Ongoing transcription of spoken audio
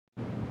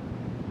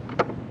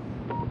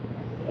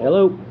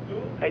Hello?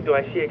 Hey, do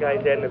I see you guys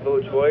there in the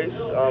Village Boys?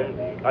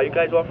 Are you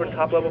guys offering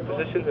top-level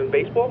positions in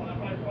baseball?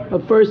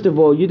 First of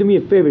all, you do me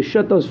a favor.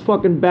 Shut those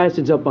fucking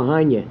bastards up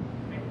behind you.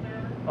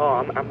 Oh,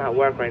 I'm at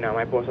work right now.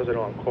 My boss doesn't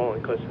know I'm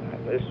calling because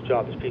this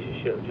piece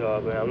of shit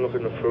job, and I'm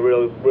looking for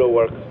real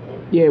work.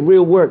 Yeah,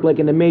 real work, like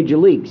in the major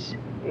leagues.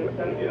 I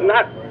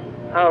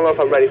don't know if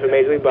I'm ready for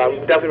major league, but I'm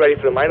definitely ready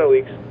for the minor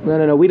leagues.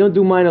 No. We don't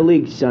do minor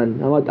leagues,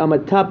 son. I'm a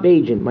top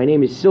agent. My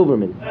name is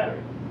Silverman.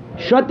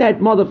 Shut that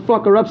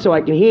motherfucker up so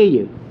I can hear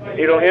you.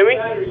 You don't hear me?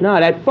 No,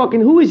 that fucking...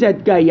 Who is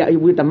that guy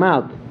with the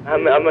mouth?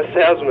 I'm a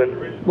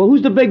salesman. Well,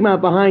 who's the big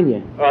mouth behind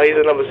you? Oh, he's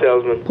another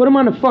salesman. Put him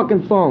on the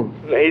fucking phone.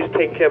 He's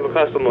taking care of a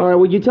customer. All right,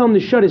 well, you tell him to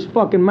shut his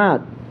fucking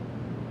mouth.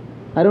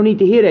 I don't need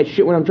to hear that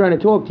shit when I'm trying to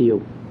talk to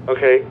you.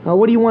 Okay.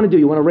 What do you want to do?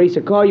 You want to race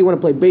a car? You want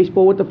to play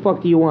baseball? What the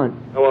fuck do you want?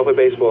 I want to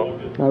play baseball.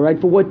 All right,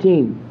 for what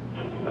team?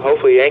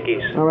 Hopefully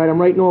Yankees. All right, I'm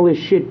writing all this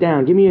shit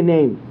down. Give me your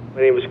name.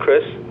 My name is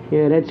Chris.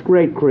 Yeah, that's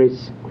great,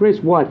 Chris. Chris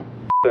what?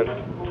 All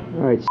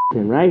right,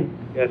 right?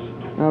 Yes.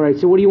 All right,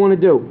 so what do you want to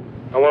do?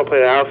 I want to play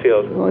the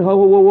outfield.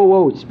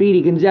 Whoa.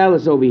 Speedy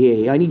Gonzalez over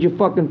here. I need your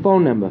fucking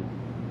phone number.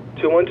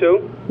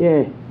 212?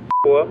 Yeah.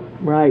 4?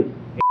 Right.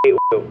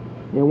 82.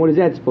 And what is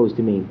that supposed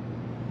to mean?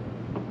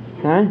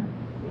 Huh?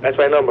 That's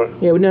my number.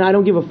 Yeah, no, I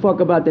don't give a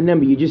fuck about the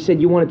number. You just said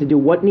you wanted to do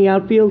what in the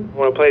outfield? I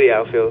want to play the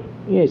outfield.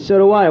 Yeah, so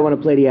do I want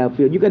to play the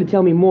outfield. You got to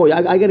tell me more.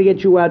 I got to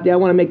get you out there. I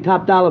want to make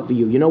top dollar for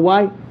you. You know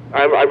why?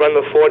 I run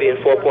the 40 and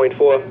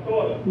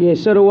 4.4. Yeah,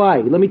 so do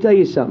I. Let me tell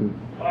you something.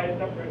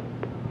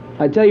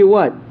 I tell you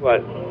what.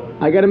 What?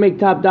 I got to make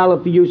top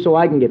dollar for you so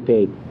I can get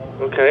paid.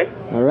 Okay.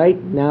 All right.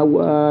 Now,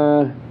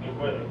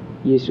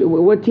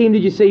 what team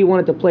did you say you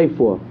wanted to play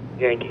for?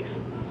 Yankees.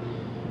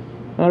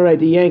 All right,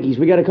 the Yankees.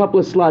 We got a couple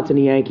of slots in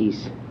the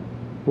Yankees.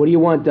 What do you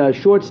want,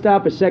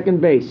 shortstop or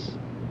second base?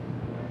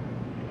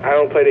 I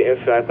don't play the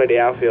infield. I play the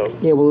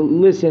outfield. Yeah, well,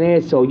 listen,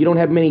 asshole. You don't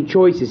have many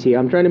choices here.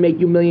 I'm trying to make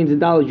you millions of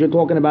dollars. You're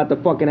talking about the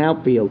fucking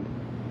outfield.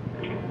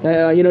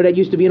 You know, that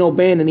used to be an old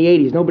band in the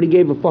 80s. Nobody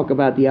gave a fuck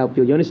about the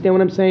outfield. You understand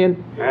what I'm saying?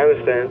 I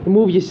understand.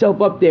 Move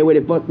yourself up there where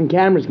the fucking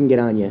cameras can get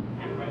on you.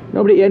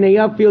 Nobody in the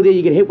outfield there,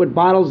 you get hit with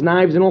bottles,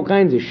 knives, and all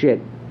kinds of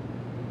shit.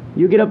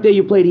 You get up there,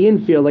 you play the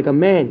infield like a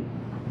man.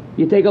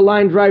 You take a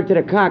line drive to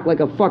the cock like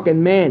a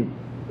fucking man.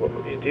 Well,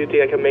 do you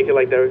think I can make it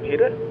like Derek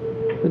Jeter?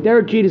 But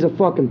Derek Jeter's a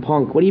fucking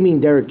punk. What do you mean,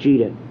 Derek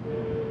Jeter?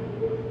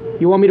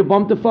 You want me to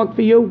bump the fuck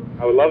for you?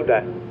 I would love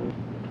that.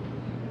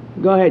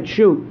 Go ahead,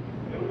 shoot.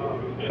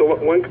 So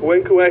when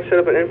can I set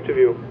up an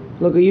interview?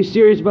 Look, are you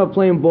serious about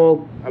playing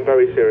ball? I'm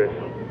very serious.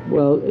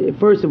 Well,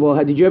 first of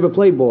all, did you ever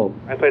play ball?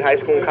 I played high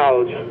school and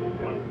college.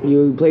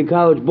 You played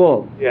college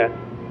ball? Yeah.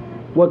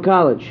 What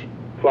college?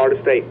 Florida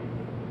State.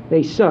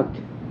 They sucked.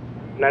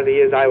 Not the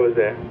years I was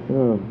there.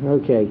 Oh,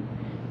 okay.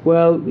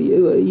 Well,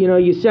 you know,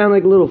 you sound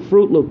like a little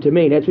Fruit Loop to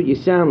me. That's what you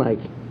sound like.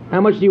 How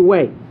much do you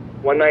weigh?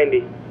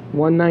 190.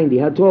 190.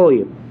 How tall are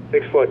you?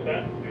 6 foot.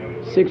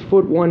 6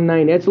 foot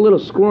 190. That's a little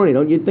scrawny,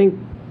 don't you think?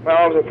 My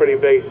arms are pretty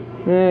big.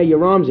 Yeah,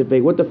 your arms are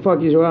big. What the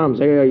fuck is your arms?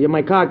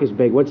 My cock is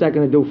big. What's that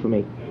going to do for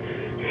me?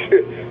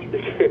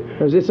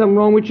 Is there something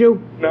wrong with you?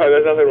 No,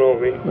 there's nothing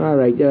wrong with me. All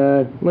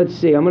right, let's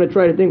see. I'm going to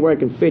try to think where I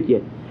can fit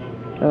you.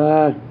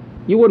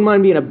 You wouldn't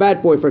mind being a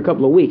bat boy for a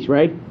couple of weeks,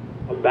 right?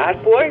 A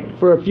bat boy?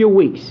 For a few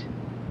weeks.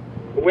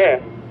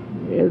 Where?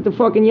 At the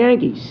fucking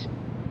Yankees.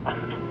 No,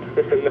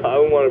 I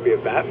don't want to be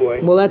a bat boy.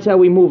 Well, that's how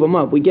we move them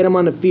up. We get them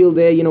on the field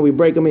there, you know, we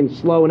break them in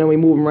slow, and then we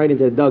move them right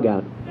into the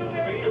dugout.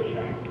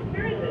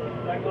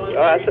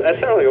 Oh, that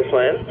sounds like a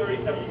plan.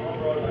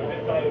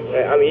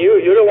 I mean,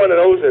 you're the one that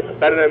knows it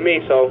better than me,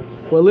 so...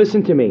 Well,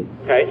 listen to me.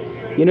 Okay.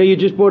 You know, you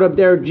just brought up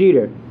Derek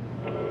Jeter.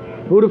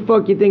 Who the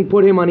fuck you think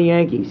put him on the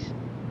Yankees?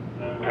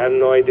 I have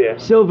no idea.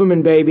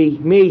 Silverman, baby.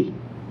 Me.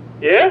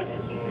 Yeah?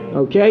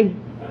 Okay?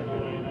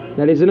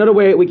 Now, there's another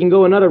way we can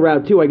go another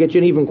route, too. I get you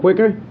in even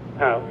quicker.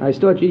 How? I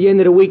start you at the end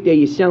of the week there,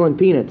 you're selling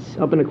peanuts.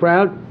 Up in the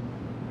crowd.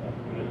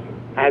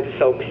 I have to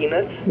sell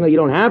peanuts? No, you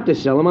don't have to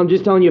sell them. I'm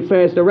just telling you a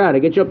faster route. I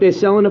get you up there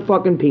selling the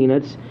fucking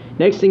peanuts.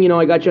 Next thing you know,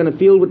 I got you on the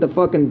field with the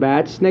fucking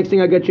bats. Next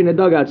thing I got you in the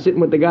dugout sitting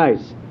with the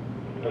guys.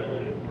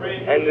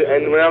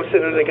 And when I'm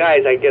sitting with the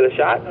guys, I get a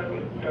shot?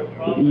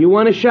 You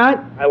want a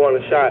shot? I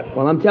want a shot.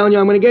 Well, I'm telling you,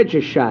 I'm going to get you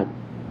a shot.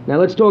 Now,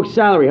 let's talk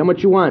salary. How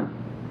much you want?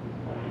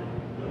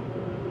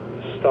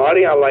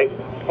 Starting out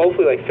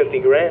hopefully like 50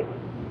 grand.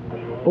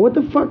 Well, what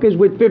the fuck is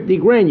with 50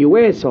 grand, you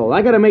asshole?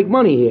 I got to make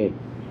money here.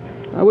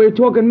 We're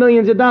talking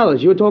millions of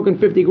dollars. You're talking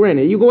 50 grand.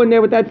 You go in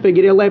there with that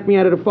figure, they'll laugh me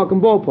out of the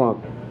fucking ballpark.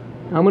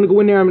 I'm going to go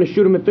in there, I'm going to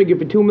shoot them a figure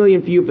for $2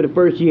 million for you for the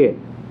first year.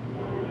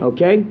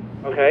 Okay?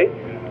 Okay.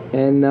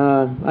 And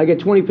I get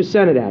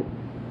 20% of that.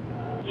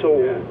 So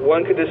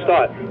when could this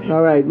start?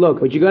 All right,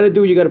 look, what you got to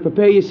do, you got to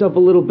prepare yourself a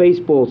little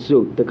baseball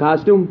suit. The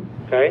costume?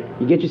 Okay.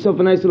 You get yourself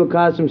a nice little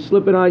costume,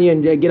 slip it on you,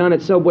 and get on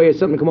that subway or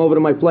something, come over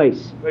to my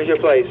place. Where's your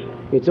place?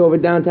 It's over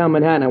downtown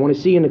Manhattan. I want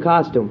to see you in the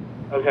costume.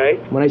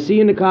 Okay. When I see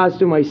you in the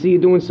costume, I see you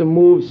doing some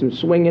moves, some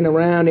swinging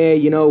around there.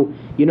 You know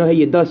how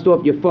you dust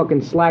off your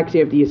fucking slacks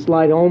after you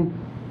slide home?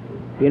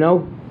 You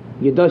know?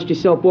 You dust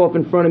yourself off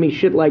in front of me,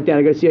 shit like that.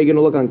 I gotta see how you're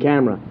gonna look on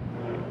camera.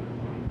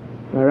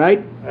 All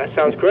right? That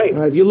sounds great.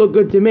 If you look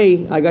good to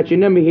me, I got your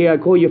number here. I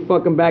call you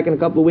fucking back in a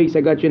couple of weeks.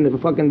 I got you in the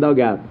fucking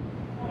dugout.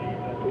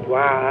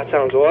 Wow, that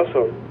sounds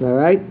awesome. All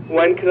right?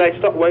 When can I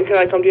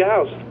come to your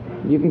house?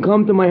 You can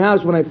come to my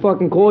house when I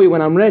fucking call you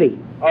when I'm ready.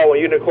 Oh, well,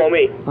 you're gonna call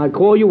me? I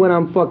call you when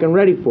I'm fucking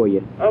ready for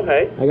you.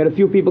 Okay. I got a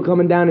few people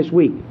coming down this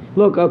week.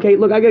 Look, I gotta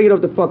get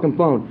off the fucking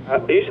phone.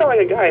 You sound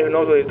like a guy who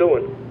knows what he's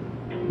doing.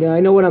 Yeah, I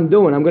know what I'm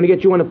doing. I'm gonna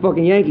get you on the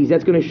fucking Yankees.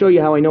 That's gonna show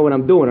you how I know what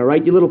I'm doing, all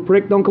right? You little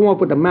prick, don't come off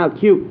with the mouth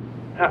cute.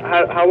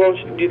 How long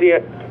do you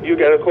think you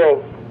get a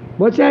call?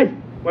 What's that?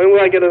 When will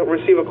I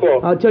receive a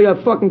call? I'll tell you,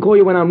 I'll fucking call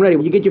you when I'm ready.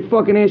 You get your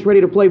fucking ass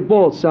ready to play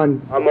ball,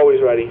 son. I'm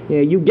always ready.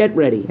 Yeah, you get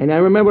ready. And I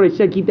remember what I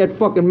said, keep that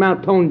fucking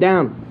mouth toned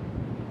down.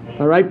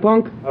 All right,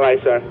 punk? All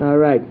right, sir. All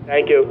right.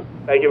 Thank you.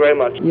 Thank you very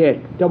much. Yeah,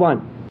 come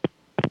on.